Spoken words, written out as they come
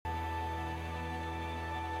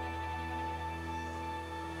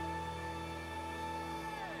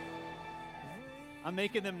I'm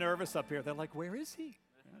making them nervous up here. They're like, where is he?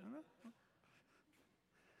 I don't know.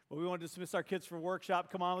 Well, we want to dismiss our kids for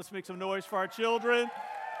workshop. Come on, let's make some noise for our children.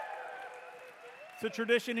 It's a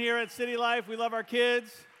tradition here at City Life. We love our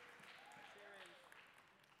kids.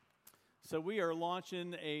 So we are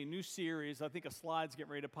launching a new series. I think a slide's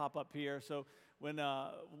getting ready to pop up here. So when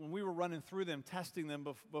we were running through them, testing them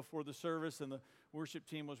before the service, and the worship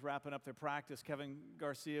team was wrapping up their practice, Kevin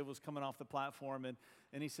Garcia was coming off the platform,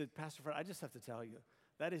 and he said, Pastor Fred, I just have to tell you,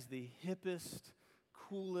 that is the hippest,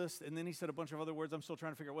 coolest, and then he said a bunch of other words. I'm still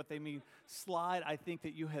trying to figure out what they mean. Slide I think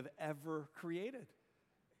that you have ever created.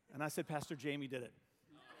 And I said, Pastor Jamie did it.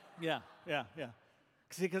 Yeah.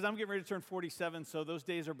 See, because I'm getting ready to turn 47, so those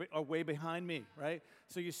days are way behind me, right?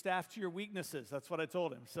 So you staff to your weaknesses. That's what I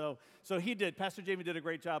told him. So he did. Pastor Jamie did a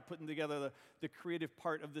great job putting together the creative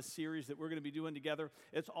part of this series that we're going to be doing together.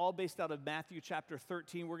 It's all based out of Matthew chapter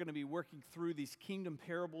 13. We're going to be working through these kingdom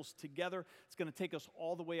parables together. It's going to take us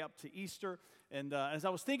all the way up to Easter. And as I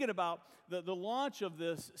was thinking about the launch of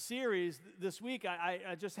this series this week,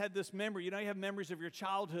 I just had this memory. You know, you have memories of your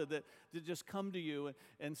childhood that just come to you.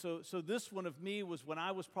 And so this one of me was when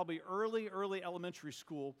I was probably early elementary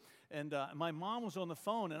school, and my mom was on the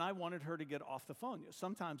phone, and I wanted her to get off the phone. You know,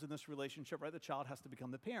 sometimes in this relationship, right, the child has to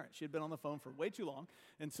become the parent. She had been on the phone for way too long,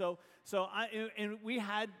 and so we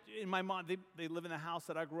had, in my mom, they live in the house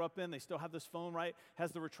that I grew up in. They still have this phone, right?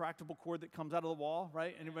 Has the retractable cord that comes out of the wall,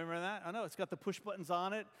 right? Anybody remember that? I know, it's got the push buttons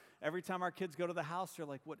on it. Every time our kids go to the house, they're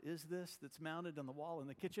like, what is this that's mounted on the wall in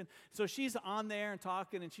the kitchen? So she's on there and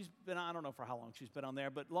talking, and she's been, I don't know for how long she's been on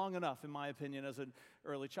there, but long enough, in my opinion, as an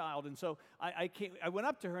early child. And so I went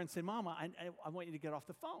up to her and said, Mama, I want you to get off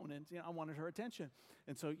the phone. And, you know, I wanted her attention.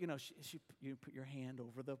 And so, you know, you put your hand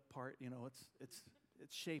over the part, you know, it's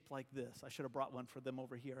shaped like this. I should have brought one for them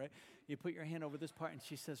over here, right? You put your hand over this part, and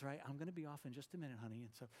she says, right, I'm going to be off in just a minute, honey.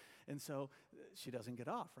 And so she doesn't get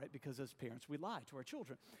off, right? Because as parents, we lie to our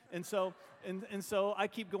children. And so I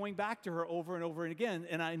keep going back to her over and over and again,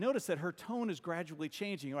 and I notice that her tone is gradually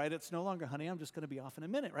changing, right? It's no longer, honey, I'm just going to be off in a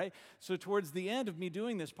minute, right? So towards the end of me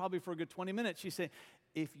doing this, probably for a good 20 minutes, she said,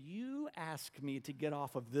 if you ask me to get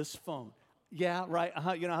off of this phone, yeah, right,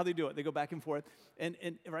 you know how they do it. They go back and forth. And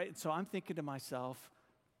right, so I'm thinking to myself,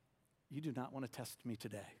 you do not want to test me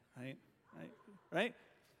today, right?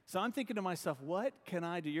 So I'm thinking to myself, what can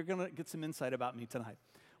I do? You're going to get some insight about me tonight.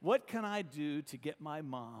 What can I do to get my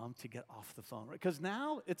mom to get off the phone? Because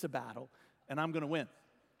now it's a battle, and I'm going to win.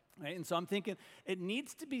 Right? And so I'm thinking it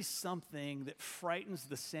needs to be something that frightens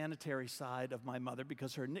the sanitary side of my mother,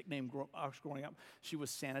 because her nickname growing up, she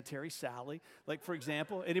was Sanitary Sally. Like, for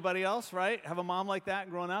example, anybody else, right? Have a mom like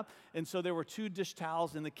that growing up? And so there were 2 dish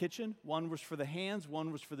towels in the kitchen. One was for the hands,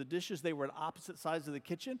 one was for the dishes. They were at opposite sides of the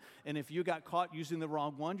kitchen. And if you got caught using the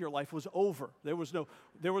wrong one, your life was over. There was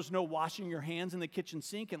no washing your hands in the kitchen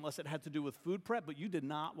sink unless it had to do with food prep, but you did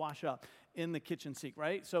not wash up in the kitchen sink,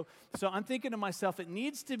 right? So I'm thinking to myself, it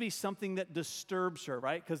needs to be something that disturbs her,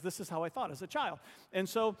 right? Because this is how I thought as a child. And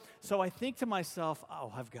so I think to myself,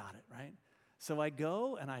 oh, I've got it, right? So I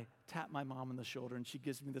go and I tap my mom on the shoulder, and she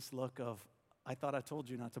gives me this look of, I thought I told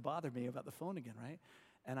you not to bother me about the phone again, right?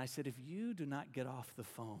 And I said, if you do not get off the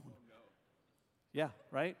phone, yeah,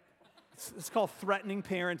 right? It's called threatening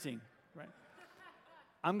parenting, right?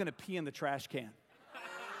 I'm going to pee in the trash can.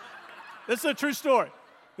 This is a true story.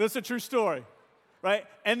 This is a true story, right?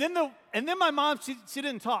 And then my mom, she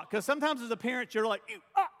didn't talk, because sometimes as a parent, you're like,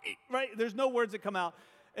 right? There's no words that come out.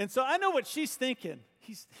 And so I know what she's thinking.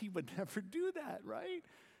 He would never do that, right?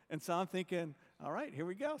 And so I'm thinking, all right, here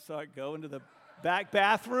we go. So I go into the back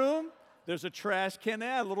bathroom. There's a trash can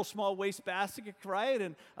there, a little small waste basket, right?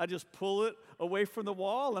 And I just pull it away from the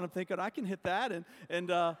wall, and I'm thinking, I can hit that.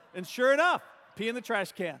 And sure enough, pee in the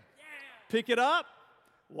trash can. Pick it up,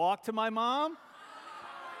 walk to my mom.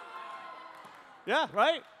 Yeah,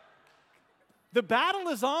 right? The battle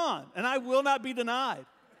is on, and I will not be denied.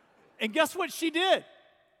 And guess what she did?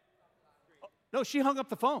 No, she hung up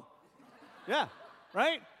the phone. Yeah,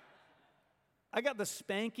 right? I got the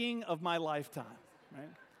spanking of my lifetime, right?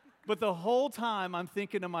 But the whole time I'm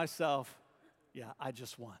thinking to myself, yeah, I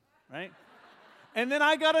just won, right? And then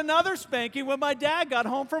I got another spanking when my dad got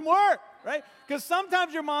home from work, right? Because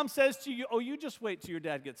sometimes your mom says to you, oh, you just wait till your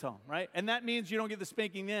dad gets home, right? And that means you don't get the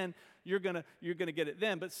spanking then, you're gonna get it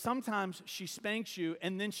then. But sometimes she spanks you,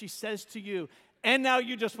 and then she says to you, and now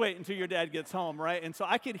you just wait until your dad gets home, right? And so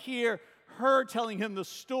I could hear her telling him the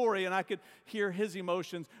story, and I could hear his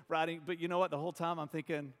emotions riding. But you know what? The whole time I'm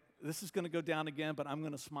thinking, this is going to go down again, but I'm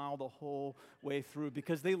going to smile the whole way through,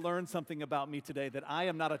 because they learned something about me today, that I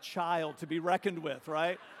am not a child to be reckoned with,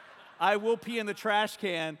 right? I will pee in the trash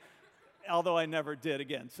can, although I never did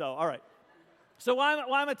again. So, all right. So why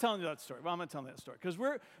am I telling you that story? Why am I telling you that story? Because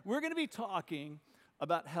we're going to be talking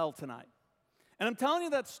about hell tonight. And I'm telling you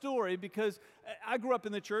that story because I grew up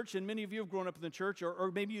in the church, and many of you have grown up in the church,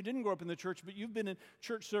 or maybe you didn't grow up in the church, but you've been in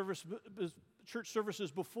church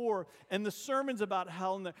services before, and the sermons about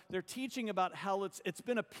hell, and they're teaching about hell, it's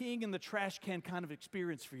been a peeing in the trash can kind of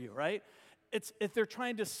experience for you, right? If they're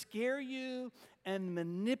trying to scare you and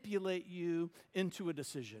manipulate you into a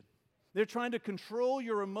decision. They're trying to control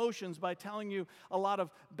your emotions by telling you a lot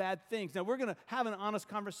of bad things. Now, we're going to have an honest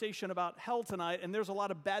conversation about hell tonight, and there's a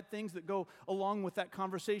lot of bad things that go along with that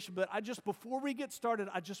conversation. But before we get started,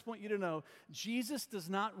 I just want you to know, Jesus does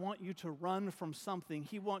not want you to run from something.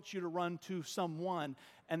 He wants you to run to someone,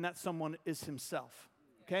 and that someone is himself,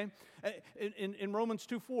 okay? In Romans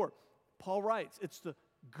 2:4, Paul writes, it's the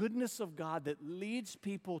goodness of God that leads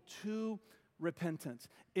people to repentance.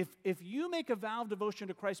 If you make a vow of devotion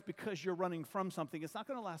to Christ because you're running from something, it's not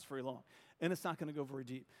going to last very long, and it's not going to go very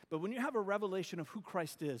deep. But when you have a revelation of who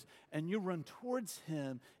Christ is and you run towards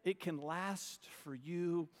him, it can last for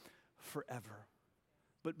you forever.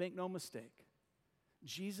 But make no mistake,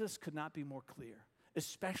 Jesus could not be more clear,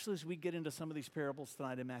 especially as we get into some of these parables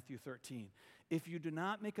tonight in Matthew 13. If you do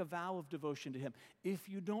not make a vow of devotion to him, if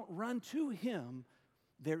you don't run to him,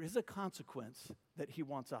 there is a consequence that he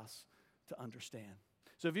wants us to understand.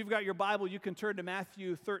 So if you've got your Bible, you can turn to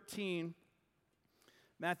Matthew 13.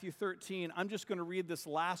 Matthew 13. I'm just going to read this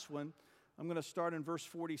last one. I'm going to start in verse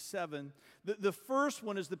 47. The first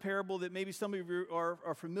one is the parable that maybe some of you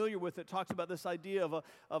are familiar with. It talks about this idea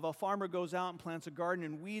of a farmer goes out and plants a garden,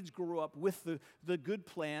 and weeds grow up with the good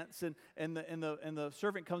plants, and the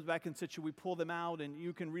servant comes back and says, should we pull them out? And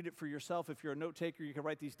you can read it for yourself. If you're a note taker, you can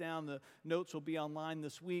write these down. The notes will be online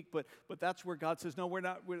this week. But that's where God says, no, we're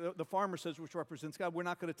not. The farmer says, which represents God, we're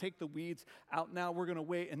not going to take the weeds out now. We're going to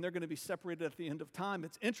wait, and they're going to be separated at the end of time.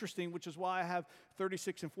 It's interesting, which is why I have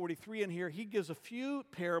 36 and 43 in here. He gives a few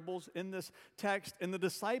parables in this text, and the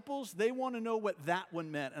disciples, they want to know what that one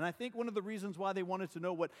meant. And I think one of the reasons why they wanted to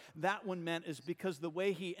know what that one meant is because the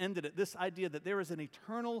way he ended it, this idea that there is an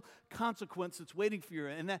eternal consequence that's waiting for you,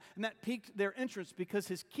 and that piqued their interest because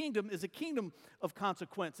his kingdom is a kingdom of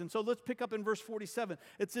consequence. And so let's pick up in verse 47.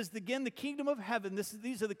 It says, again, the kingdom of heaven,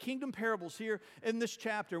 these are the kingdom parables here in this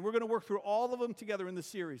chapter, and we're going to work through all of them together in the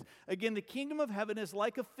series. Again, the kingdom of heaven is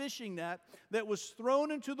like a fishing net that was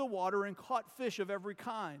thrown into the water and caught fish of every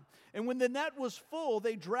kind. And when the net was full,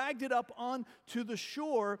 they dragged it up onto the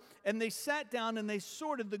shore, and they sat down and they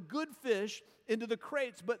sorted the good fish into the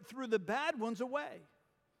crates, but threw the bad ones away.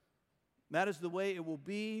 That is the way it will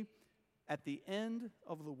be at the end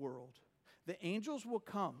of the world. The angels will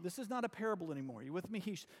come. This is not a parable anymore. You with me?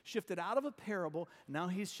 He's shifted out of a parable. Now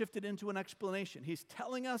he's shifted into an explanation. He's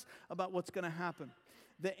telling us about what's going to happen.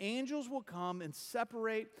 The angels will come and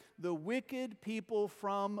separate the wicked people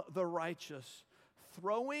from the righteous,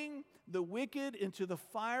 throwing the wicked into the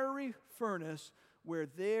fiery furnace where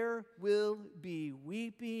there will be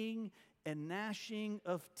weeping and gnashing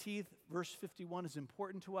of teeth. Verse 51 is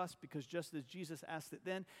important to us because just as Jesus asked it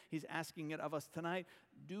then, he's asking it of us tonight.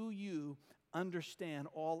 Do you understand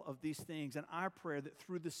all of these things? And our prayer that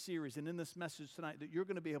through this series and in this message tonight that you're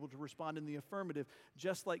going to be able to respond in the affirmative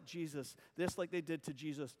just like Jesus, just like they did to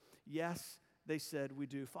Jesus. Yes, they said we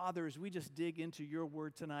do. Father, as we just dig into your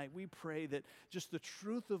word tonight, we pray that just the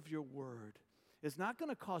truth of your word is not going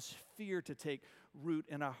to cause fear to take root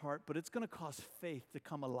in our heart, but it's going to cause faith to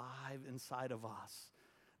come alive inside of us.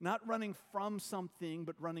 Not running from something,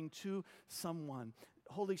 but running to someone.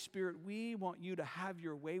 Holy Spirit, we want you to have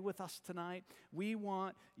your way with us tonight. We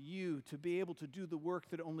want you to be able to do the work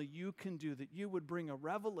that only you can do, that you would bring a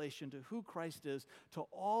revelation to who Christ is to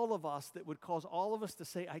all of us that would cause all of us to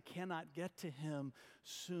say, I cannot get to him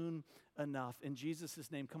soon enough. In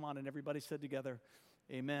Jesus' name, come on, and everybody said together,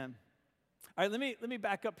 amen. All right, let me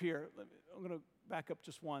back up here. I'm going to back up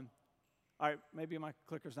just one. All right, maybe my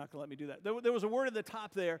clicker's not going to let me do that. There was a word at the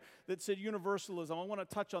top there that said universalism. I want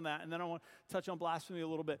to touch on that, and then I want to touch on blasphemy a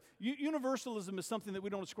little bit. Universalism is something that we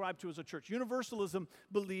don't ascribe to as a church. Universalism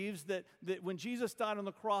believes that when Jesus died on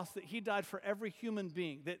the cross, that he died for every human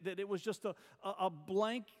being, that it was just a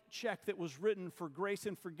blank check that was written for grace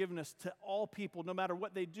and forgiveness to all people, no matter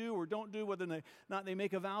what they do or don't do, whether they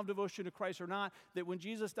make a vow of devotion to Christ or not, that when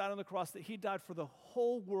Jesus died on the cross, that he died for the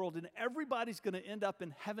whole world, and everybody's going to end up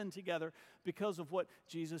in heaven together because of what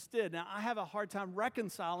Jesus did. Now, I have a hard time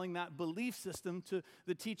reconciling that belief system to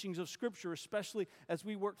the teachings of Scripture, especially as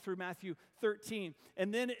we work through Matthew 13.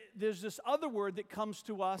 And then there's this other word that comes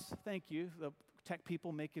to us. Thank you. The tech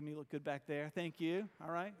people making me look good back there. Thank you.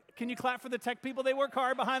 All right. Can you clap for the tech people? They work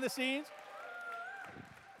hard behind the scenes.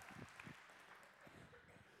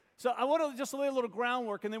 So I want to just lay a little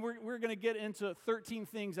groundwork, and then we're going to get into 13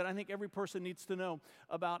 things that I think every person needs to know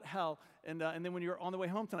about hell. And then when you're on the way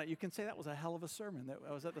home tonight, you can say that was a hell of a sermon.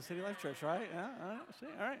 That was at the City Life Church, right? Yeah, all right, see,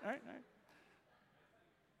 all right.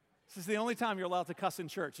 This is the only time you're allowed to cuss in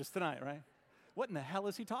church, is tonight, right? What in the hell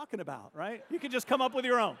is he talking about, right? You can just come up with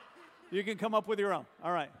your own. You can come up with your own.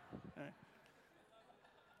 All right.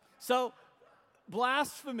 So,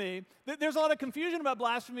 blasphemy, there's a lot of confusion about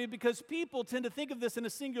blasphemy because people tend to think of this in a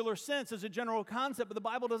singular sense as a general concept, but the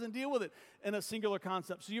Bible doesn't deal with it in a singular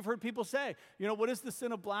concept. So you've heard people say, what is the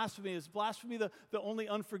sin of blasphemy? Is blasphemy the only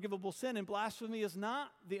unforgivable sin? And blasphemy is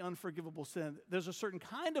not the unforgivable sin. There's a certain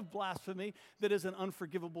kind of blasphemy that is an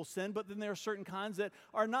unforgivable sin, but then there are certain kinds that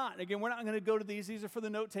are not. Again, we're not going to go to these. These are for the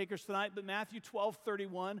note takers tonight, but Matthew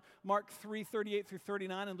 12:31, Mark 3:38 through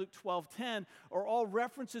 39, and Luke 12:10 are all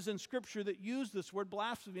references in Scripture that use this word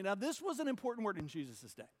blasphemy. Now, this was an important word in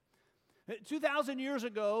Jesus' day. 2,000 years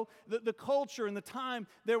ago, the culture and the time,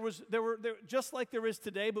 there were just like there is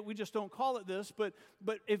today, but we just don't call it this, but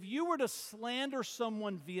if you were to slander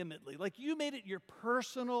someone vehemently, like you made it your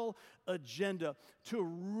personal agenda to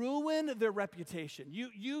ruin their reputation,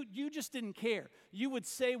 you just didn't care. You would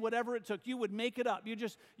say whatever it took. You would make it up.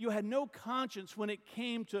 You had no conscience when it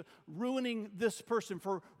came to ruining this person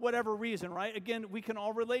for whatever reason, right? Again, we can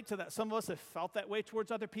all relate to that. Some of us have felt that way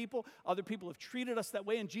towards other people. Other people have treated us that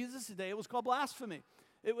way. In Jesus' day, it was called blasphemy.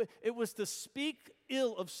 It was to speak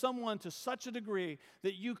ill of someone to such a degree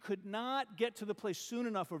that you could not get to the place soon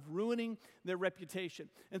enough of ruining their reputation.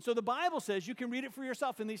 And so the Bible says, you can read it for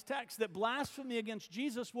yourself in these texts, that blasphemy against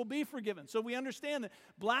Jesus will be forgiven. So we understand that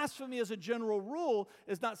blasphemy as a general rule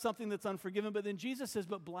is not something that's unforgiven, but then Jesus says,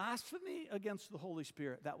 but blasphemy against the Holy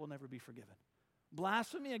Spirit, that will never be forgiven.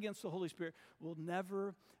 Blasphemy against the Holy Spirit will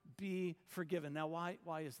never be forgiven. Now,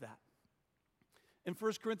 why is that? In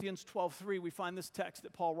 1 Corinthians 12:3, we find this text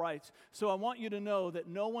that Paul writes. So I want you to know that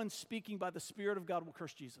no one speaking by the Spirit of God will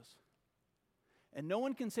curse Jesus. And no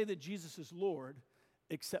one can say that Jesus is Lord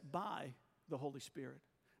except by the Holy Spirit.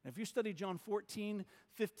 And if you study John 14,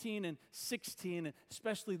 15, and 16, and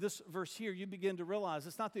especially this verse here, you begin to realize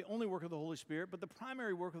it's not the only work of the Holy Spirit, but the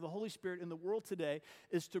primary work of the Holy Spirit in the world today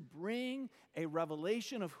is to bring a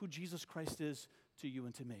revelation of who Jesus Christ is to you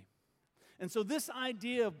and to me. And so this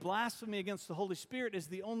idea of blasphemy against the Holy Spirit is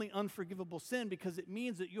the only unforgivable sin because it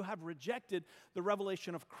means that you have rejected the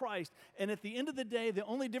revelation of Christ. And at the end of the day, the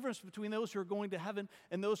only difference between those who are going to heaven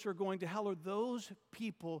and those who are going to hell are those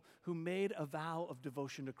people who made a vow of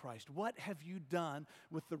devotion to Christ. What have you done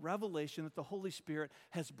with the revelation that the Holy Spirit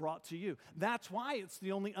has brought to you? That's why it's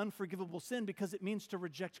the only unforgivable sin, because it means to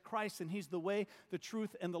reject Christ, and He's the way, the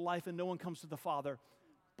truth, and the life, and no one comes to the Father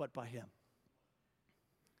but by Him.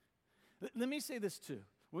 Let me say this too.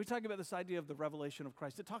 When we talk about this idea of the revelation of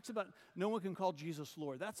Christ, it talks about no one can call Jesus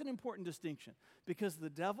Lord. That's an important distinction because the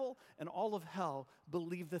devil and all of hell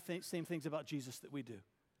believe the same things about Jesus that we do.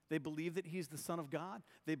 They believe that He's the Son of God.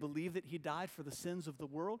 They believe that He died for the sins of the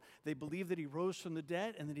world. They believe that He rose from the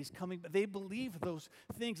dead and that He's coming. They believe those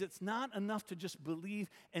things. It's not enough to just believe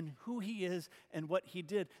in who He is and what He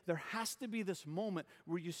did. There has to be this moment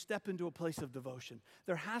where you step into a place of devotion.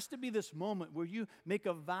 There has to be this moment where you make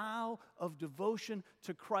a vow of devotion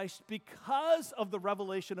to Christ because of the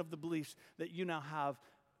revelation of the beliefs that you now have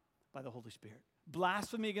by the Holy Spirit.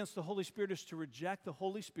 Blasphemy against the Holy Spirit is to reject the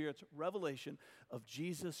Holy Spirit's revelation of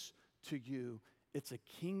Jesus to you. It's a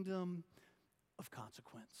kingdom of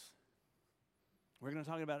consequence. We're going to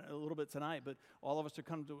talk about it a little bit tonight, but all of us are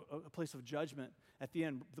coming to a place of judgment at the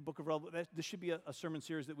end. The book of Revelation, this should be a sermon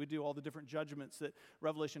series that we do, all the different judgments that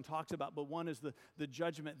Revelation talks about, but one is the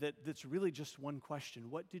judgment that's really just one question.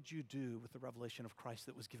 What did you do with the revelation of Christ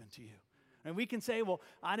that was given to you? And we can say, well,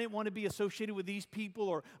 I didn't want to be associated with these people,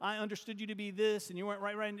 or I understood you to be this, and you weren't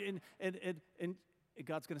right, and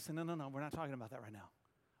God's going to say, no, we're not talking about that right now.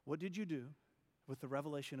 What did you do with the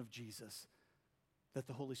revelation of Jesus that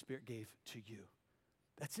the Holy Spirit gave to you?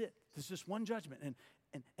 That's it. There's just one judgment,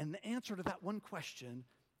 and the answer to that one question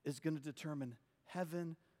is going to determine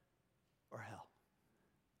heaven or hell.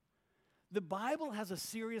 The Bible has a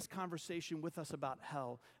serious conversation with us about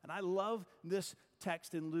hell, and I love this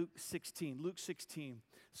text in Luke 16. Luke 16.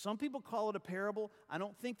 Some people call it a parable. I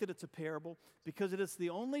don't think that it's a parable because it is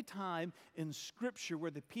the only time in Scripture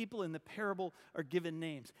where the people in the parable are given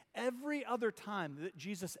names. Every other time that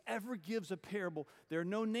Jesus ever gives a parable, there are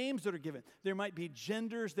no names that are given. There might be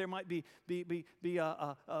genders, there might be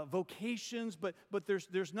vocations, but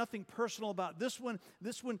there's nothing personal about this one.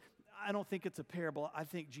 This one, I don't think it's a parable. I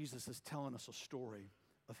think Jesus is telling us a story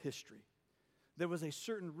of history. There was a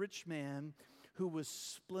certain rich man who was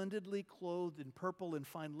splendidly clothed in purple and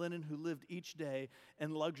fine linen, who lived each day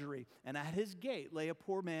in luxury. And at his gate lay a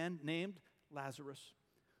poor man named Lazarus,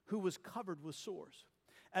 who was covered with sores.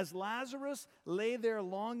 As Lazarus lay there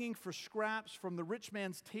longing for scraps from the rich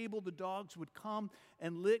man's table, the dogs would come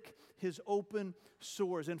and lick his open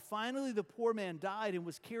sores. And finally, the poor man died and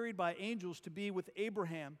was carried by angels to be with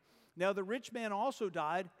Abraham. Now the rich man also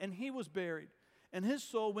died, and he was buried, and his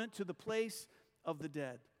soul went to the place of the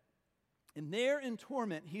dead. And there in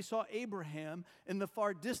torment he saw Abraham in the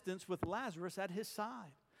far distance with Lazarus at his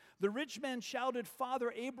side. The rich man shouted,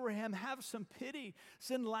 "Father Abraham, have some pity.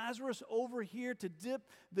 Send Lazarus over here to dip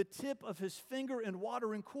the tip of his finger in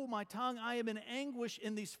water and cool my tongue. I am in anguish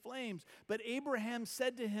in these flames." But Abraham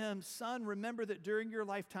said to him, "Son, remember that during your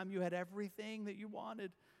lifetime you had everything that you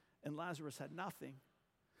wanted, and Lazarus had nothing.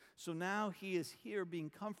 So now he is here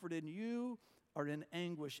being comforted, and you are in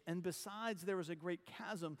anguish. And besides, there is a great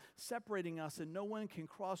chasm separating us, and no one can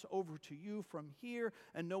cross over to you from here,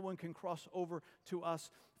 and no one can cross over to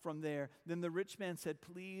us from there." Then the rich man said,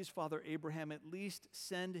 "Please, Father Abraham, at least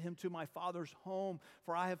send him to my father's home,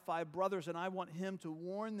 for I have 5 brothers, and I want him to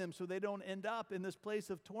warn them so they don't end up in this place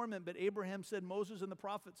of torment." But Abraham said, "Moses and the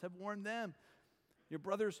prophets have warned them. Your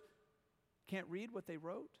brothers can't read what they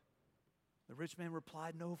wrote?" The rich man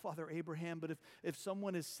replied, "No, Father Abraham, but if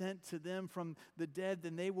someone is sent to them from the dead,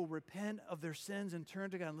 then they will repent of their sins and turn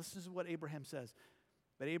to God." And listen to what Abraham says.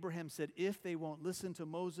 But Abraham said, "If they won't listen to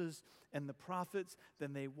Moses and the prophets,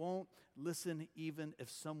 then they won't listen even if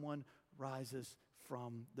someone rises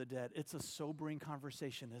from the dead." It's a sobering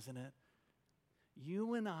conversation, isn't it?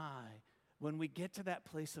 You and I, when we get to that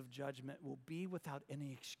place of judgment, will be without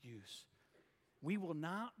any excuse. We will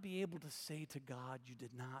not be able to say to God, "You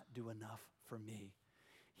did not do enough for me."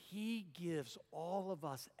 He gives all of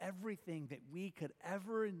us everything that we could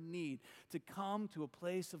ever need to come to a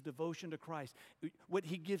place of devotion to Christ. What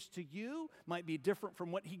he gives to you might be different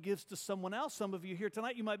from what he gives to someone else. Some of you here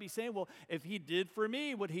tonight, you might be saying, "Well, if he did for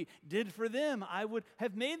me what he did for them, I would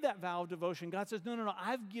have made that vow of devotion." God says, no,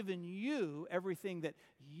 I've given you everything that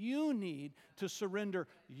you need to surrender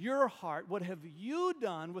your heart. What have you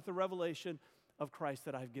done with the revelation of Christ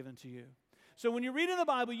that I've given to you? So when you read in the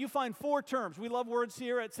Bible, you find 4 terms. We love words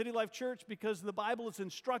here at City Life Church because the Bible is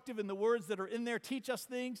instructive, and the words that are in there teach us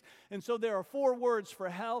things. And so there are 4 words for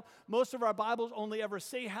hell. Most of our Bibles only ever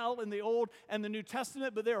say hell in the Old and the New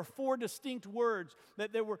Testament, but there are 4 distinct words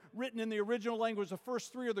that were written in the original language. The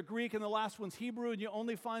first 3 are the Greek, and the last one's Hebrew, and you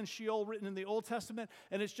only find Sheol written in the Old Testament,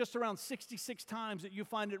 and it's just around 66 times that you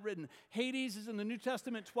find it written. Hades is in the New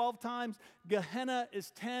Testament 12 times. Gehenna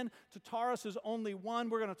is 10. Tartarus is only 1.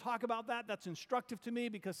 We're going to talk about that. That's instructive to me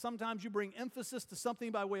because sometimes you bring emphasis to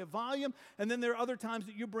something by way of volume, and then there are other times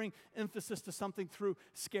that you bring emphasis to something through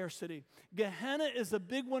scarcity. Gehenna is a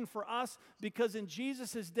big one for us because in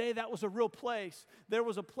Jesus' day, that was a real place. There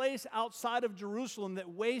was a place outside of Jerusalem that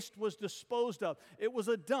waste was disposed of. It was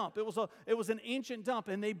a dump. It was an ancient dump,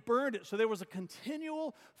 and they burned it. So there was a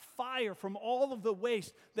continual fire from all of the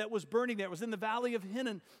waste that was burning there. It was in the valley of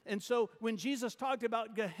Hinnom. And so when Jesus talked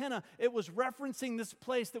about Gehenna, it was referencing this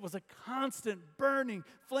place that was a constant burning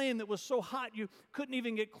flame that was so hot you couldn't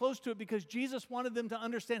even get close to it, because Jesus wanted them to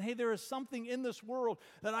understand, hey, there is something in this world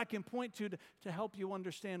that I can point to help you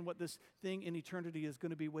understand what this thing in eternity is going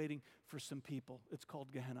to be waiting for some people. It's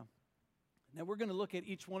called Gehenna. Now, we're going to look at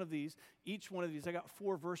each one of these. I got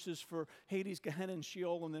 4 verses for Hades, Gehenna, and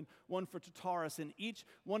Sheol, and then 1 for Tartarus. And each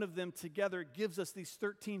one of them together gives us these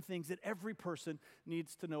 13 things that every person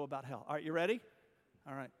needs to know about hell. All right, you ready?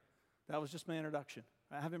 All right. That was just my introduction.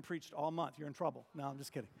 I haven't preached all month. You're in trouble. No, I'm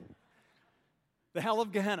just kidding. The hell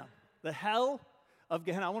of Gehenna. The hell of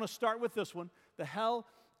Gehenna. I want to start with this one. The hell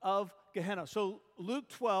of Gehenna. So Luke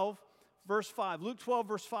 12, verse 5. Luke 12,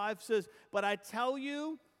 verse 5 says, "But I tell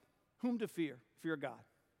you whom to fear. Fear God,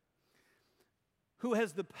 who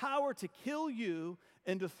has the power to kill you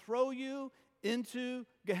and to throw you into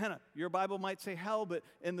Gehenna." Your Bible might say hell, but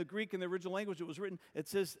in the Greek, in the original language it was written, it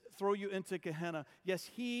says throw you into Gehenna. Yes,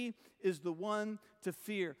 he is the one to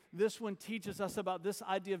fear. This one teaches us about this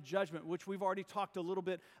idea of judgment, which we've already talked a little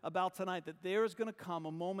bit about tonight, that there is going to come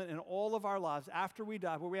a moment in all of our lives after we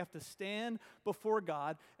die where we have to stand before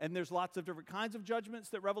God, and there's lots of different kinds of judgments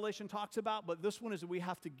that Revelation talks about, but this one is that we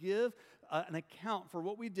have to give an account for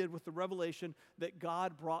what we did with the revelation that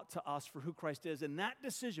God brought to us for who Christ is. And that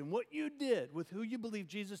decision, what you did with who you believe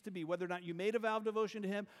Jesus to be, whether or not you made a vow of devotion to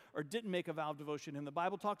him or didn't make a vow of devotion to him. The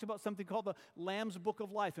Bible talks about something called the Lamb's Book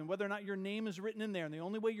of Life, and whether or not your name is written in there. And the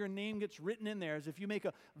only way your name gets written in there is if you make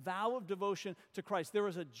a vow of devotion to Christ. There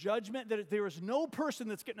is a judgment that there is no person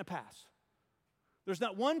that's getting a pass. There's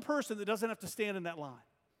not one person that doesn't have to stand in that line.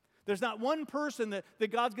 There's not one person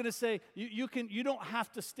that God's going to say, you don't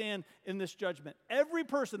have to stand in this judgment. Every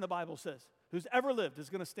person, the Bible says, who's ever lived is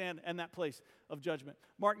going to stand in that place of judgment.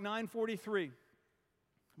 Mark 9:43.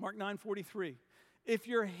 Mark 9:43. If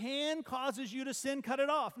your hand causes you to sin, cut it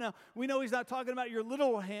off. Now, we know he's not talking about your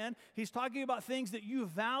little hand. He's talking about things that you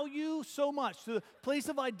value so much, to the place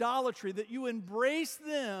of idolatry, that you embrace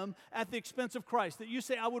them at the expense of Christ. That you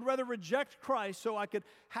say, I would rather reject Christ so I could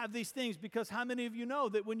have these things. Because how many of you know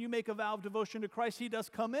that when you make a vow of devotion to Christ, he does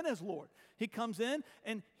come in as Lord? He comes in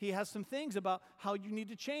and he has some things about how you need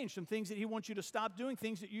to change, some things that he wants you to stop doing,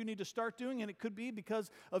 things that you need to start doing. And it could be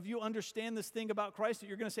because of you understand this thing about Christ that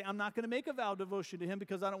you're going to say, I'm not going to make a vow of devotion to him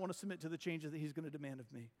because I don't want to submit to the changes that he's going to demand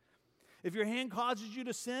of me. If your hand causes you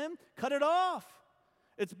to sin, cut it off.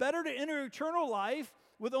 It's better to enter eternal life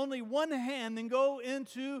with only one hand than go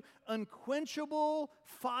into unquenchable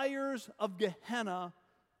fires of Gehenna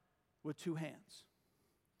with two hands.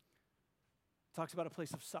 It talks about a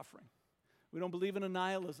place of suffering. We don't believe in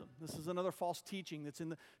annihilism. This is another false teaching that's in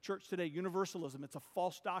the church today. Universalism, it's a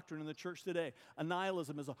false doctrine in the church today.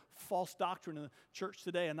 Annihilism is a false doctrine in the church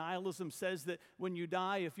today. Annihilism says that when you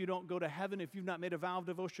die, if you don't go to heaven, if you've not made a vow of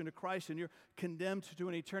devotion to Christ and you're condemned to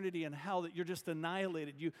an eternity in hell, that you're just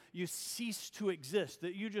annihilated. You cease to exist,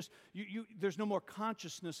 that there's no more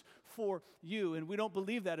consciousness for you. And we don't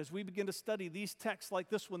believe that. As we begin to study these texts like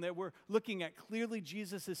this one that we're looking at, clearly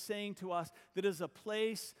Jesus is saying to us that is a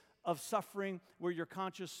place of suffering where you're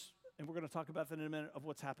conscious, and we're going to talk about that in a minute, of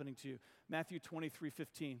what's happening to you. Matthew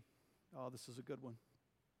 23:15. Oh, this is a good one.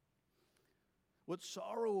 What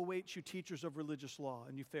sorrow awaits you, teachers of religious law,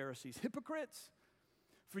 and you Pharisees, hypocrites!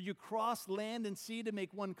 For you cross land and sea to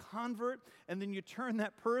make one convert, and then you turn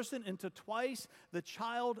that person into twice the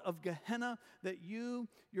child of Gehenna that you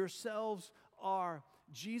yourselves are.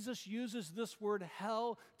 Jesus uses this word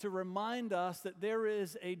hell to remind us that there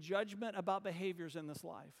is a judgment about behaviors in this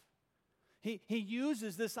life. He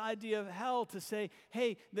uses this idea of hell to say,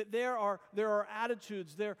 hey, that there are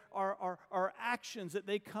attitudes, there are actions that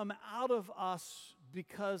they come out of us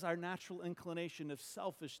because our natural inclination of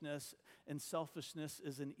selfishness, and selfishness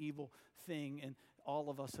is an evil thing, and all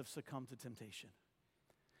of us have succumbed to temptation.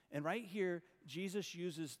 And right here, Jesus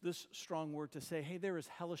uses this strong word to say, hey, there is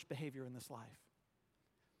hellish behavior in this life.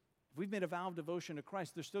 If we've made a vow of devotion to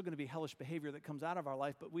Christ, there's still going to be hellish behavior that comes out of our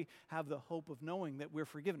life, but we have the hope of knowing that we're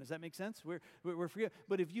forgiven. Does that make sense? We're forgiven.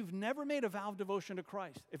 But if you've never made a vow of devotion to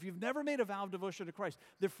Christ,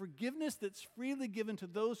 the forgiveness that's freely given to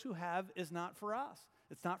those who have is not for us.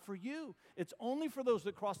 It's not for you. It's only for those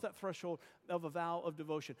that cross that threshold of a vow of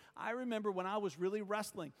devotion. I remember when I was really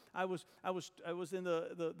wrestling. I was in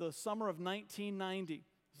the summer of 1990.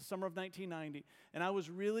 The summer of 1990, and I was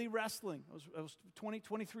really wrestling. I was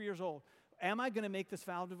 23 years old. Am I going to make this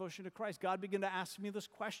vow of devotion to Christ? God began to ask me this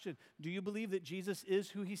question. Do you believe that Jesus is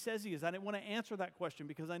who he says he is? I didn't want to answer that question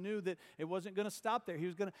because I knew that it wasn't going to stop there. He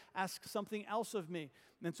was going to ask something else of me.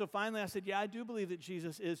 And so finally I said, yeah, I do believe that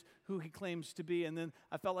Jesus is who he claims to be. And then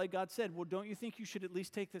I felt like God said, well, don't you think you should at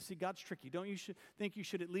least take this? See, God's tricky. Don't you think you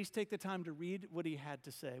should at least take the time to read what he had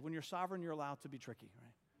to say? When you're sovereign, you're allowed to be tricky,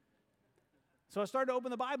 right? So I started to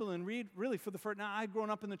open the Bible and read really for the first. Now, I'd grown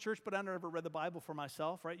up in the church, but I never read the Bible for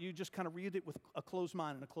myself, right? You just kind of read it with a closed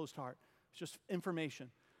mind and a closed heart. It's just information.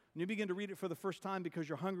 And you begin to read it for the first time because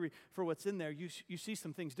you're hungry for what's in there. You see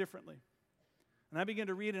some things differently. And I began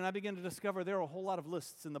to read, and I began to discover there are a whole lot of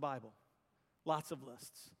lists in the Bible. Lots of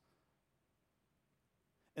lists.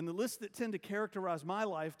 And the lists that tend to characterize my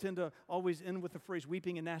life tend to always end with the phrase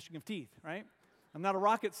weeping and gnashing of teeth, right? I'm not a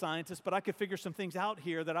rocket scientist, but I could figure some things out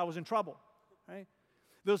here that I was in trouble. Right?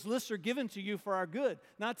 Those lists are given to you for our good,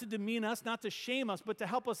 not to demean us, not to shame us, but to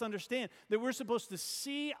help us understand that we're supposed to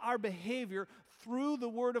see our behavior through the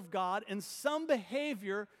Word of God, and some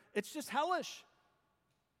behavior, it's just hellish.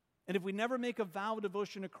 And if we never make a vow of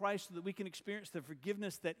devotion to Christ so that we can experience the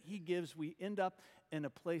forgiveness that he gives, we end up in a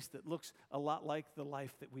place that looks a lot like the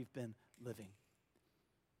life that we've been living.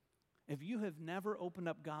 If you have never opened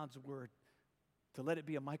up God's Word to let it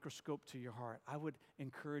be a microscope to your heart, I would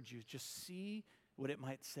encourage you, just see what it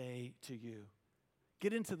might say to you.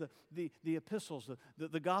 Get into the epistles,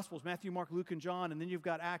 the Gospels, Matthew, Mark, Luke, and John, and then you've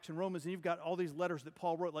got Acts and Romans, and you've got all these letters that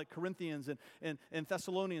Paul wrote, like Corinthians and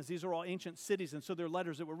Thessalonians. These are all ancient cities, and so they're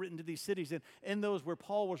letters that were written to these cities. And in those where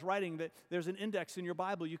Paul was writing, that there's an index in your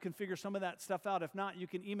Bible. You can figure some of that stuff out. If not, you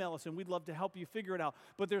can email us, and we'd love to help you figure it out.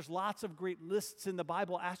 But there's lots of great lists in the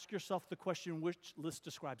Bible. Ask yourself the question, which list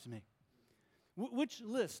describes me? Which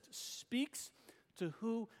list speaks to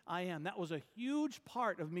who I am. That was a huge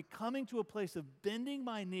part of me coming to a place of bending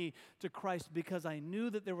my knee to Christ because I knew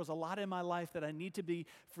that there was a lot in my life that I need to be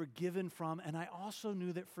forgiven from, and I also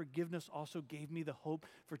knew that forgiveness also gave me the hope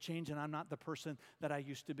for change, and I'm not the person that I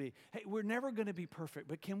used to be. Hey, we're never going to be perfect,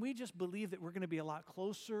 but can we just believe that we're going to be a lot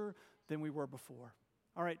closer than we were before?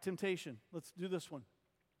 All right, temptation. Let's do this one.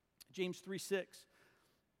 James 3:6.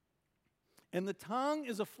 And the tongue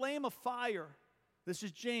is a flame of fire. This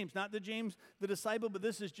is James, not the James the disciple, but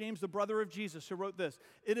this is James, the brother of Jesus, who wrote this.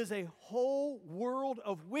 It is a whole world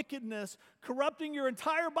of wickedness corrupting your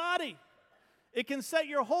entire body. It can set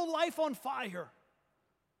your whole life on fire.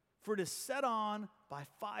 For it is set on by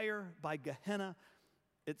fire, by Gehenna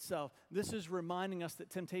itself. This is reminding us that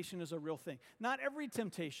temptation is a real thing. Not every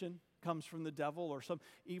temptation comes from the devil or some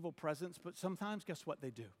evil presence, but sometimes, guess what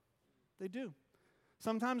they do? They do.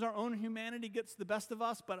 Sometimes our own humanity gets the best of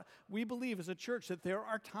us, but we believe as a church that there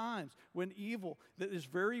are times when evil that is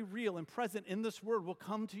very real and present in this world will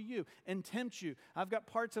come to you and tempt you. I've got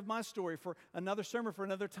parts of my story for another sermon for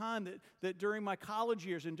another time that during my college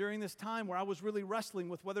years and during this time where I was really wrestling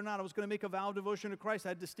with whether or not I was going to make a vow of devotion to Christ, I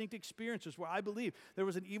had distinct experiences where I believe there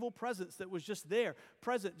was an evil presence that was just there,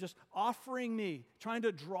 present, just offering me, trying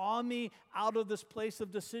to draw me out of this place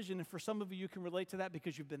of decision. And for some of you, you can relate to that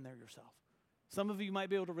because you've been there yourself. Some of you might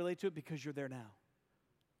be able to relate to it because you're there now.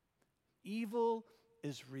 Evil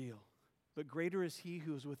is real, but greater is he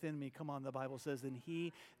who is within me, come on, the Bible says, than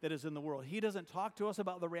he that is in the world. He doesn't talk to us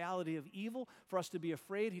about the reality of evil for us to be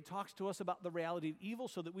afraid. He talks to us about the reality of evil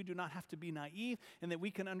so that we do not have to be naive and that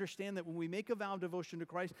we can understand that when we make a vow of devotion to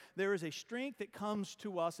Christ, there is a strength that comes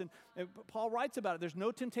to us. And Paul writes about it. There's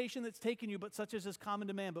no temptation that's taken you but such as is common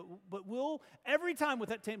to man. But we'll, every time with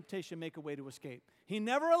that temptation, make a way to escape. He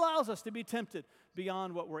never allows us to be tempted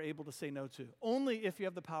beyond what we're able to say no to. Only if you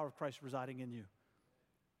have the power of Christ residing in you.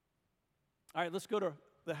 All right, let's go to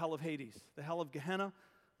the hell of Hades, the hell of Gehenna.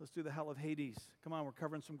 Let's do the hell of Hades. Come on, we're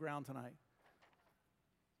covering some ground tonight.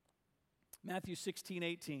 Matthew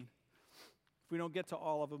 16:18. If we don't get to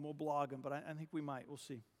all of them, we'll blog them, but I think we might. We'll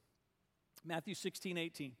see. Matthew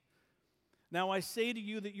 16:18. Now I say to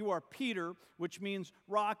you that you are Peter, which means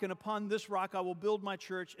rock, and upon this rock I will build my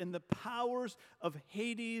church, and the powers of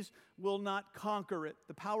Hades will not conquer it.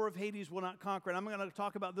 The power of Hades will not conquer it. I'm going to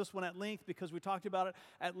talk about this one at length because we talked about it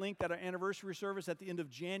at length at our anniversary service at the end of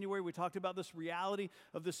January. We talked about this reality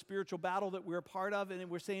of the spiritual battle that we're a part of, and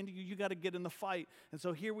we're saying to you, you got to get in the fight. And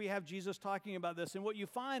so here we have Jesus talking about this. And what you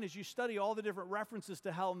find as you study all the different references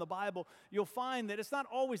to hell in the Bible, you'll find that it's not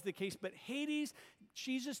always the case, but Hades,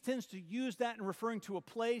 Jesus tends to use that in referring to a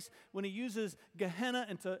place. When he uses Gehenna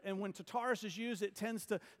and when Tartarus is used, it tends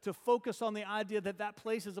to focus on the idea that that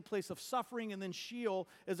place is a place of suffering, and then Sheol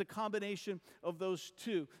is a combination of those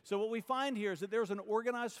two. So what we find here is that there's an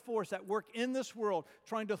organized force at work in this world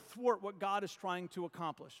trying to thwart what God is trying to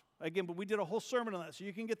accomplish. Again, but we did a whole sermon on that, so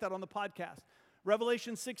you can get that on the podcast.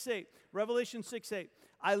 Revelation 6:8. Revelation 6:8.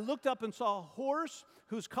 I looked up and saw a horse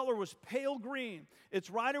whose color was pale green. Its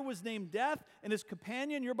rider was named Death, and his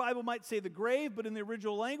companion, your Bible might say the grave, but in the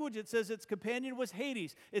original language it says its companion was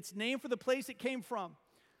Hades. It's named for the place it came from.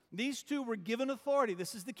 These two were given authority.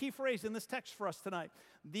 This is the key phrase in this text for us tonight.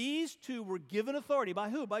 These two were given authority. By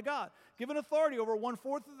who? By God. Given authority over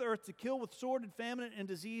 1/4 of the earth to kill with sword and famine and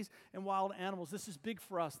disease and wild animals. This is big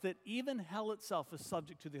for us, that even hell itself is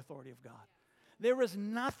subject to the authority of God. There is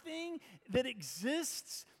nothing that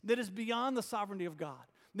exists that is beyond the sovereignty of God.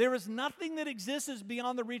 There is nothing that exists that is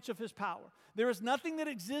beyond the reach of his power. There is nothing that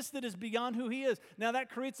exists that is beyond who he is. Now that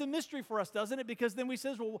creates a mystery for us, doesn't it? Because then we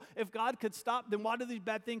say, well, if God could stop, then why do these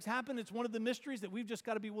bad things happen? It's one of the mysteries that we've just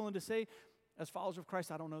got to be willing to say, as followers of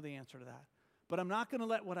Christ, I don't know the answer to that. But I'm not going to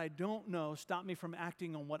let what I don't know stop me from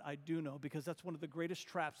acting on what I do know, because that's one of the greatest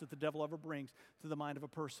traps that the devil ever brings to the mind of a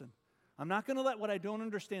person. I'm not going to let what I don't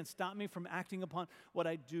understand stop me from acting upon what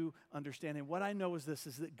I do understand. And what I know is this,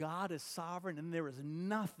 is that God is sovereign and there is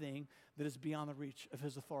nothing that is beyond the reach of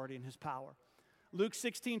his authority and his power. Luke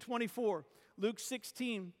 16:24. Luke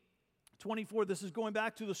 16:24. This is going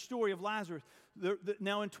back to the story of Lazarus.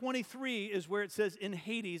 Now in 23 is where it says in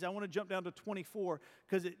Hades. I want to jump down to 24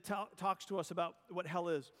 because it talks to us about what hell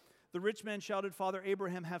is. The rich man shouted, Father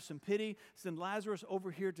Abraham, have some pity. Send Lazarus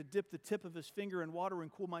over here to dip the tip of his finger in water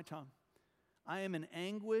and cool my tongue. I am in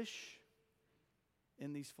anguish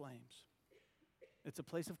in these flames. It's a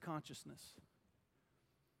place of consciousness.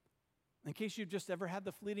 In case you've just ever had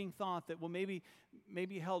the fleeting thought that, well, maybe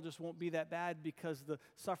hell just won't be that bad because the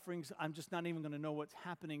sufferings, I'm just not even going to know what's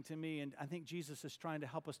happening to me. And I think Jesus is trying to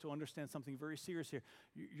help us to understand something very serious here.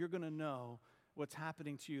 You're going to know what's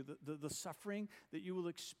happening to you, the suffering that you will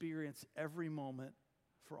experience every moment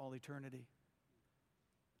for all eternity.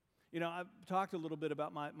 You know, I've talked a little bit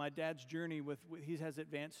about my dad's journey he has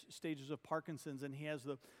advanced stages of Parkinson's, and he has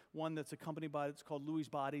the one that's accompanied by, it's called Lewy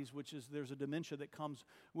bodies, which is, there's a dementia that comes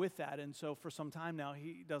with that. And so for some time now,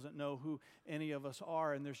 he doesn't know who any of us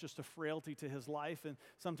are, and there's just a frailty to his life. And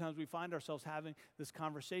sometimes we find ourselves having this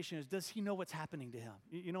conversation is, does he know what's happening to him?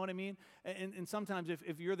 You know what I mean? And sometimes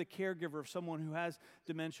if you're the caregiver of someone who has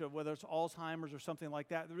dementia, whether it's Alzheimer's or something like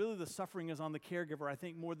that, really the suffering is on the caregiver, I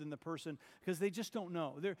think, more than the person, because they just don't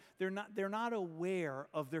know. They're not aware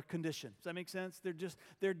of their condition. Does that make sense?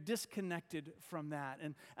 They're disconnected from that.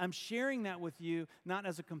 And I'm sharing that with you not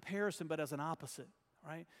as a comparison, but as an opposite,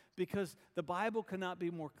 right? Because the Bible cannot be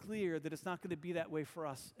more clear that it's not going to be that way for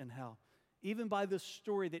us in hell. Even by this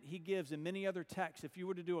story that he gives in many other texts, if you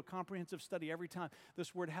were to do a comprehensive study every time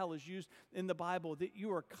this word hell is used in the Bible, that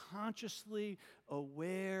you are consciously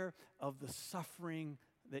aware of the suffering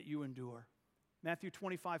that you endure. Matthew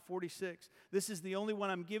 25:46. This is the only one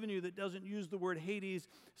I'm giving you that doesn't use the word Hades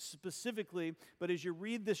specifically, but as you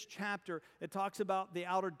read this chapter, it talks about the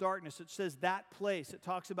outer darkness. It says that place. It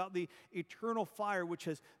talks about the eternal fire which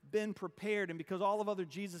has been prepared, and because all of other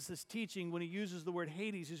Jesus' teaching, when he uses the word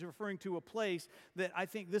Hades, he's referring to a place that I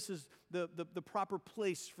think this is the proper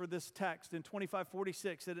place for this text. In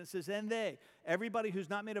 25:46, and it says, and they, everybody who's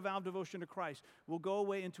not made a vow of devotion to Christ, will go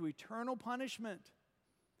away into eternal punishment,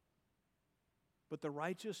 but the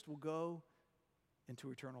righteous will go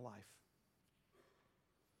into eternal life.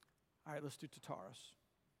 All right, let's do Tartarus.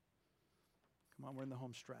 Come on, we're in the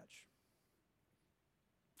home stretch.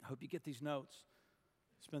 I hope you get these notes.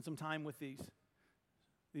 Spend some time with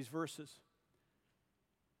these verses.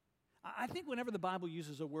 I think whenever the Bible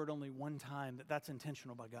uses a word only one time, that's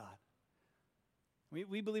intentional by God.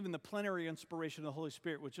 We believe in the plenary inspiration of the Holy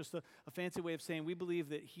Spirit, which is just a fancy way of saying we believe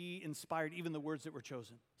that he inspired even the words that were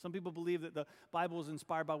chosen. Some people believe that the Bible was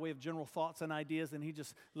inspired by way of general thoughts and ideas, and he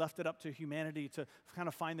just left it up to humanity to kind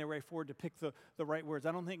of find their way forward to pick the right words.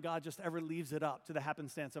 I don't think God just ever leaves it up to the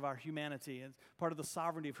happenstance of our humanity. It's part of the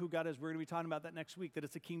sovereignty of who God is. We're going to be talking about that next week, that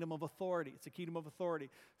it's a kingdom of authority. It's a kingdom of authority.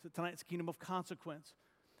 So tonight it's a kingdom of consequence.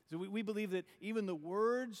 So we believe that even the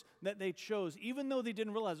words that they chose, even though they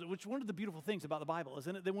didn't realize it, which one of the beautiful things about the Bible,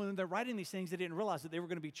 isn't it? That when they're writing these things, they didn't realize that they were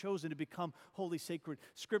going to be chosen to become holy, sacred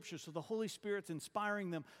scriptures. So the Holy Spirit's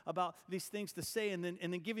inspiring them about these things to say, and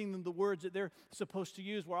then giving them the words that they're supposed to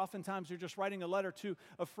use, where oftentimes they're just writing a letter to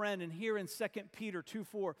a friend. And here in 2 Peter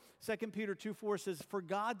 2:4, 2 Peter 2:4 says, for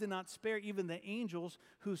God did not spare even the angels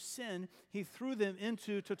who sinned. He threw them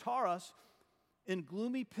into Tartarus in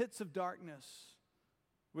gloomy pits of darkness,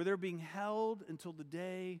 where they're being held until the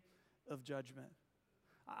day of judgment.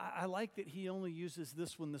 I like that he only uses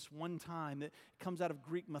this one time. That comes out of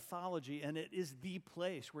Greek mythology, and it is the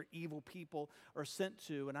place where evil people are sent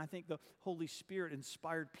to. And I think the Holy Spirit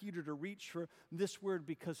inspired Peter to reach for this word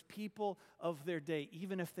because people of their day,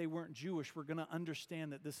 even if they weren't Jewish, were going to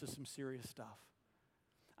understand that this is some serious stuff.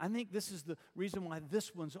 I think this is the reason why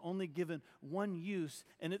this one's only given one use,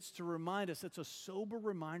 and it's to remind us, it's a sober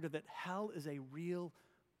reminder that hell is a real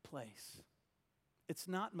place. It's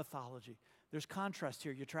not mythology. There's contrast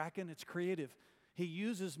here. You tracking? It's creative. He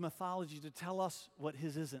uses mythology to tell us what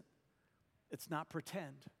his isn't. It's not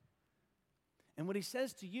pretend. And what he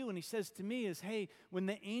says to you and he says to me is, hey, when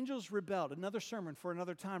the angels rebelled, another sermon for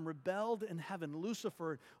another time, rebelled in heaven,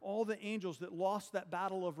 Lucifer, all the angels that lost that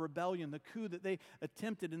battle of rebellion, the coup that they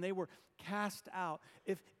attempted, and they were cast out.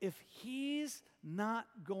 If he's not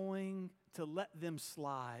going to let them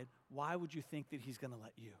slide, why would you think that he's going to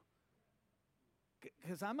let you?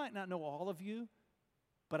 Because I might not know all of you,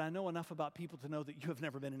 but I know enough about people to know that you have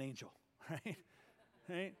never been an angel, right?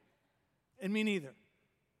 Right? And me neither.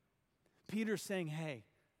 Peter's saying, hey,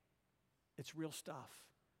 it's real stuff,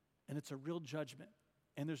 and it's a real judgment,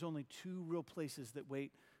 and there's only two real places that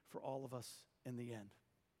wait for all of us in the end.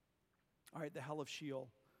 All right, the hell of Sheol.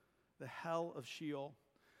 The hell of Sheol.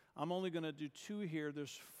 I'm only going to do two here.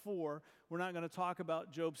 There's four. We're not going to talk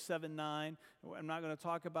about Job 7:9. I'm not going to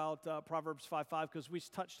talk about Proverbs 5:5 because we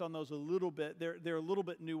touched on those a little bit. They're a little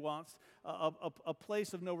bit nuanced. A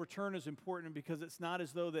place of no return is important because it's not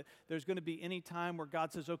as though that there's going to be any time where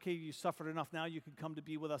God says, okay, you suffered enough, now you can come to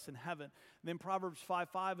be with us in heaven. And then Proverbs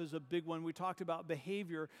 5:5 is a big one. We talked about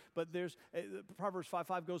behavior, but there's Proverbs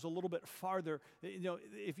 5:5 goes a little bit farther. You know,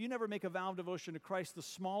 if you never make a vow of devotion to Christ, the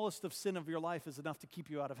smallest of sin of your life is enough to keep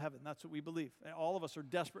you out of heaven. That's what we believe. All of us are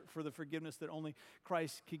desperate for the forgiveness that only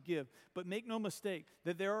Christ could give. But make no mistake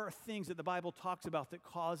that there are things that the Bible talks about that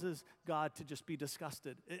causes God to just be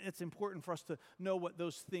disgusted. It's important for us to know what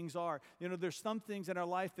those things are. You know, there's some things in our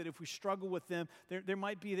life that if we struggle with them, there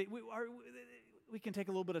might be that we can take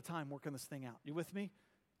a little bit of time working this thing out. You with me?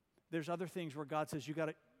 there's other things where God says, you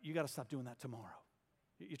got to stop doing that tomorrow.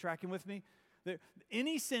 You tracking with me?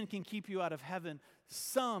 Any sin can keep you out of heaven.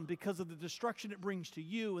 Some, because of the destruction it brings to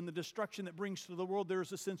you and the destruction that brings to the world,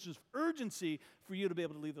 there's a sense of urgency for you to be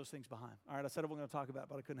able to leave those things behind. All right, I said I wasn't going to talk about it,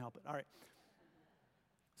 but I couldn't help it. All right.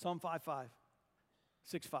 Psalm 5:5,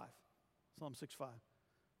 6:5. Psalm 6:5.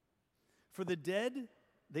 For the dead,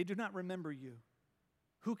 they do not remember you.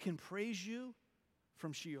 Who can praise you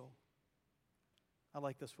from Sheol? I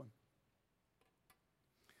like this one.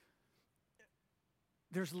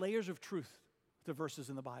 There's layers of truth to verses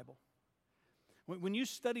in the Bible. When you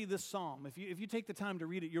study this psalm, if you take the time to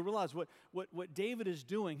read it, you'll realize what David is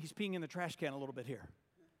doing. He's peeing in the trash can a little bit here.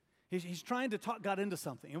 He's trying to talk God into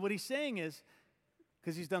something. And what he's saying is,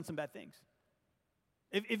 because he's done some bad things.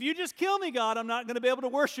 If you just kill me, God, I'm not going to be able to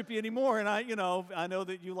worship you anymore. And I know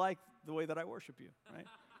that you like the way that I worship you, right?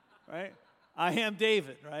 Right? I am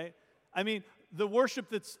David, right? I mean, the worship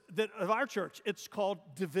that of our church, it's called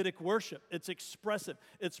Davidic worship. It's expressive.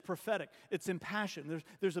 It's prophetic. It's impassioned.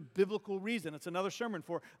 There's a biblical reason. It's another sermon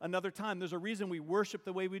for another time. There's a reason we worship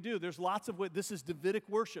the way we do. There's lots of ways. This is Davidic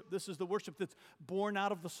worship. This is the worship that's born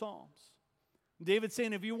out of the Psalms. David's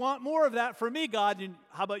saying, if you want more of that from me, God,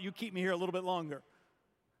 how about you keep me here a little bit longer?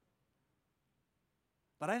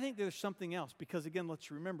 But I think there's something else, because again,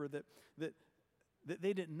 let's remember that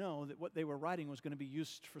they didn't know that what they were writing was going to be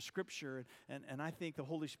used for Scripture, and I think the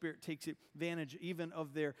Holy Spirit takes advantage even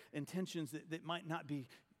of their intentions that might not be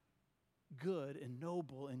good and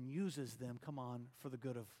noble and uses them, for the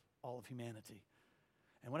good of all of humanity.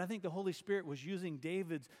 And what I think the Holy Spirit was using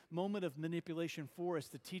David's moment of manipulation for is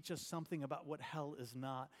to teach us something about what hell is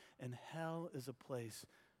not, and hell is a place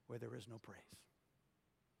where there is no praise.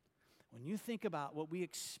 When you think about what we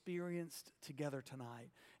experienced together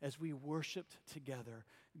tonight as we worshiped together,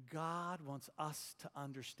 God wants us to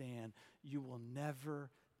understand you will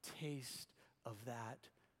never taste of that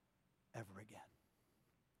ever again.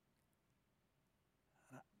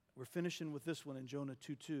 We're finishing with this one in Jonah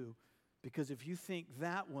 2:2, because if you think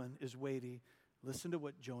that one is weighty, listen to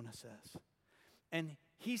what Jonah says. And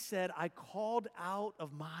he said, I called out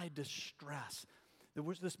of my distress.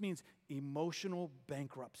 This means emotional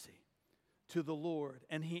bankruptcy. To the Lord,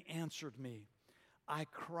 and he answered me. I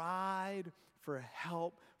cried for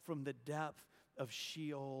help from the depth of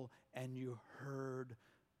Sheol, and you heard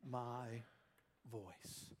my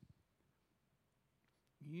voice.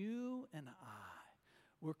 You and I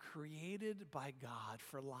were created by God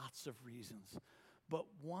for lots of reasons, but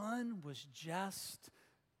one was just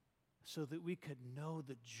so that we could know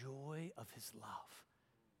the joy of his love,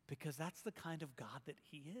 because that's the kind of God that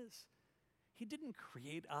he is. He didn't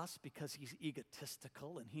create us because he's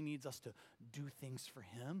egotistical and he needs us to do things for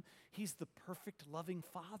him. He's the perfect, loving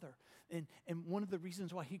Father. And one of the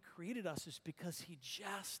reasons why he created us is because he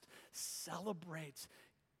just celebrates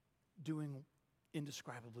doing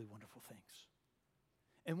indescribably wonderful things.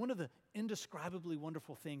 And one of the indescribably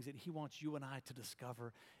wonderful things that he wants you and I to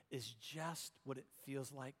discover is just what it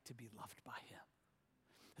feels like to be loved by him.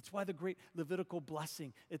 That's why the great Levitical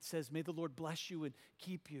blessing, it says, may the Lord bless you and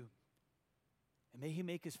keep you. And may he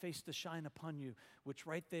make his face to shine upon you, which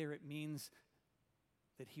right there it means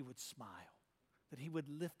that he would smile, that he would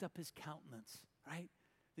lift up his countenance, right?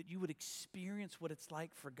 That you would experience what it's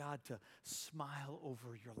like for God to smile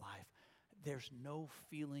over your life. There's no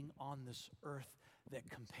feeling on this earth that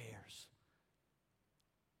compares.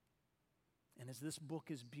 And as this book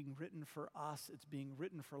is being written for us, it's being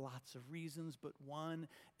written for lots of reasons, but one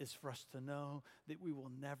is for us to know that we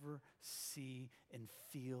will never see and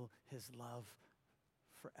feel his love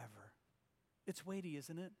forever. It's weighty,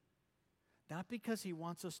 isn't it? Not because he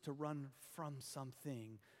wants us to run from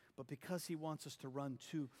something, but because he wants us to run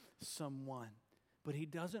to someone. But he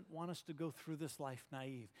doesn't want us to go through this life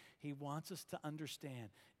naive. He wants us to understand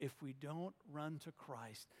if we don't run to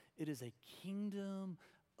Christ, it is a kingdom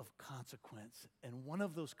of consequence. And one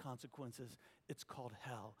of those consequences, it's called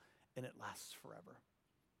hell, and it lasts forever.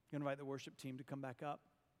 I'm going to invite the worship team to come back up.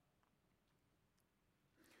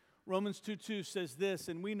 Romans 2:2 says this,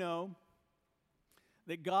 and we know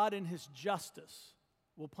that God in his justice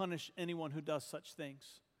will punish anyone who does such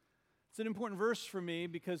things. It's an important verse for me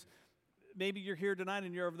because maybe you're here tonight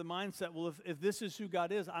and you're of the mindset, well, if this is who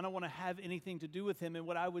God is, I don't want to have anything to do with him. And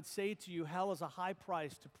what I would say to you, hell is a high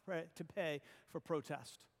price to pay for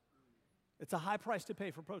protest. It's a high price to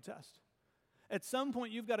pay for protest. At some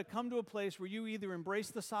point, you've got to come to a place where you either embrace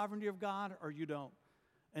the sovereignty of God or you don't.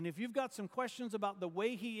 And if you've got some questions about the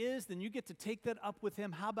way he is, then you get to take that up with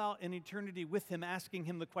him. How about an eternity with him, asking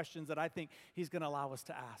him the questions that I think he's going to allow us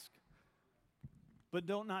to ask? But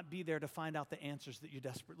don't not be there to find out the answers that you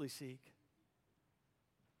desperately seek.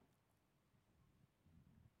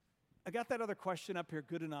 I got that other question up here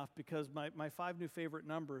good enough because my 5 new favorite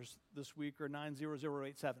numbers this week are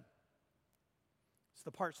 90087. It's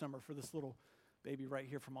the parts number for this little baby right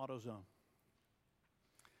here from AutoZone.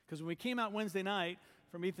 Because when we came out Wednesday night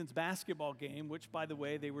from Ethan's basketball game, which, by the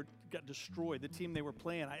way, got destroyed. The team they were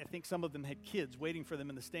playing, I think some of them had kids waiting for them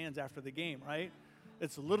in the stands after the game, right?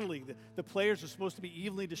 It's literally, the players are supposed to be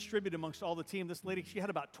evenly distributed amongst all the team. This lady, she had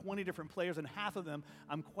about 20 different players, and half of them,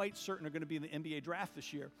 I'm quite certain, are going to be in the NBA draft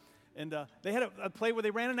this year. And they had a play where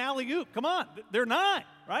they ran an alley-oop. Come on, they're 9,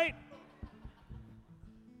 right?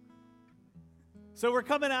 So we're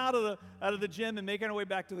coming out of the gym and making our way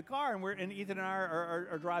back to the car, and Ethan and I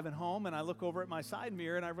are driving home, and I look over at my side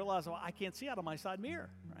mirror, and I realize, well, I can't see out of my side mirror,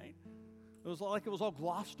 right? It was like it was all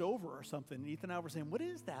glossed over or something. And Ethan and I were saying, what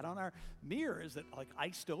is that on our mirror? Is it like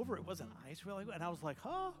iced over? It wasn't ice, really. And I was like,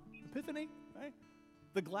 epiphany, right?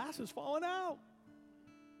 The glass is falling out.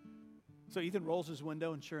 So Ethan rolls his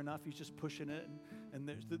window, and sure enough, he's just pushing it, and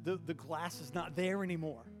there's the glass is not there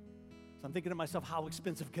anymore. So I'm thinking to myself, how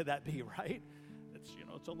expensive could that be, right?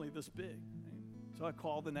 It's only this big. Right? So I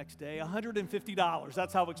called the next day, $150.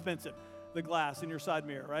 That's how expensive the glass in your side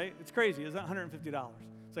mirror, right? It's crazy, isn't it? $150.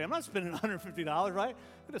 Say, I'm not spending $150, right? I'm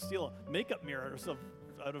going to steal a makeup mirror or something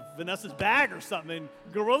out of Vanessa's bag or something and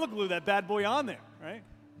Gorilla Glue that bad boy on there, right?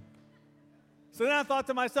 So then I thought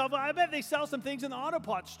to myself, well, I bet they sell some things in the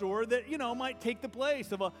Autopot store that, might take the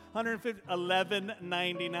place of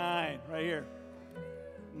 $11.99 right here.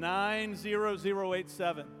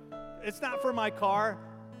 90087. It's not for my car,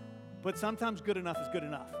 but sometimes good enough is good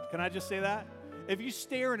enough. Can I just say that? If you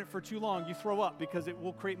stare at it for too long, you throw up because it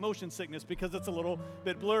will create motion sickness because it's a little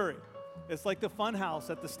bit blurry. It's like the fun house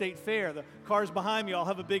at the state fair. The cars behind me all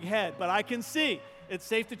have a big head, but I can see. It's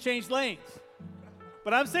safe to change lanes.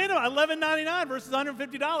 But I'm saying $11.99 versus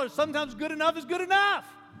 $150. Sometimes good enough is good enough.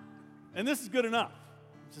 And this is good enough.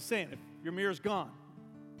 I'm just saying, if your mirror's gone,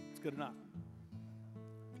 it's good enough.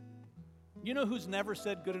 You know who's never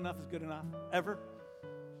said good enough is good enough? Ever?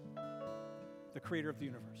 The creator of the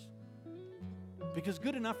universe. Because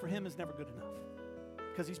good enough for him is never good enough.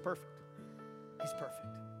 Because he's perfect. He's perfect.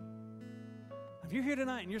 If you're here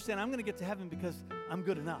tonight and you're saying, I'm going to get to heaven because I'm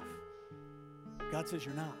good enough, God says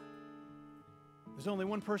you're not. There's only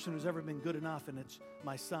one person who's ever been good enough, and it's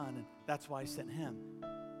my son, and that's why I sent him.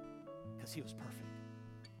 Because he was perfect.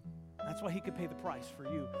 That's why he could pay the price for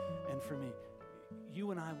you and for me.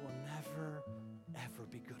 You and I will never, ever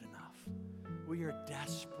be good enough. We are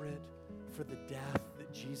desperate for the death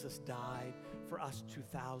that Jesus died for us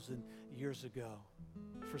 2,000 years ago.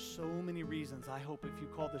 For so many reasons, I hope if you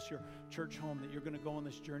call this your church home that you're going to go on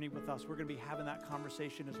this journey with us. We're going to be having that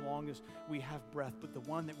conversation as long as we have breath. But the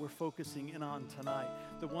one that we're focusing in on tonight,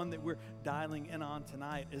 the one that we're dialing in on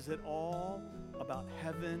tonight, is it all about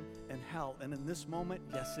heaven and hell? And in this moment,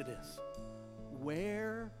 yes, it is.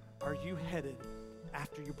 Where are you headed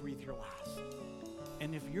after you breathe your last?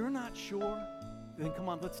 And if you're not sure, then come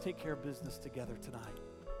on, let's take care of business together tonight.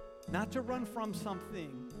 Not to run from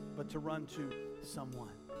something, but to run to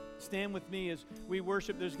someone. Stand with me as we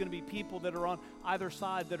worship. There's going to be people that are on either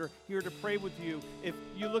side that are here to pray with you. If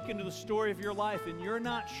you look into the story of your life and you're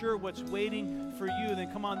not sure what's waiting for you,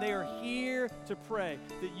 then come on, they are here to pray.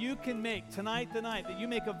 That you can make tonight the night, that you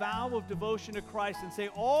make a vow of devotion to Christ and say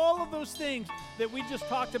all of those things that we just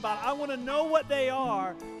talked about. I want to know what they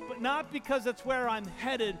are, but not because that's where I'm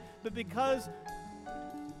headed, but because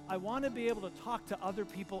I want to be able to talk to other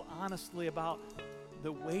people honestly about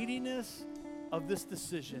the weightiness of this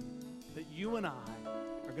decision that you and I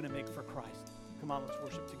are going to make for Christ. Come on, let's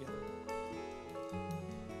worship together.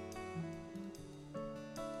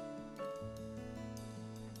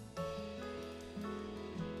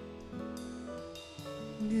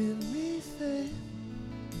 Give me faith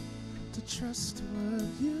to trust what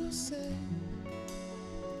you say.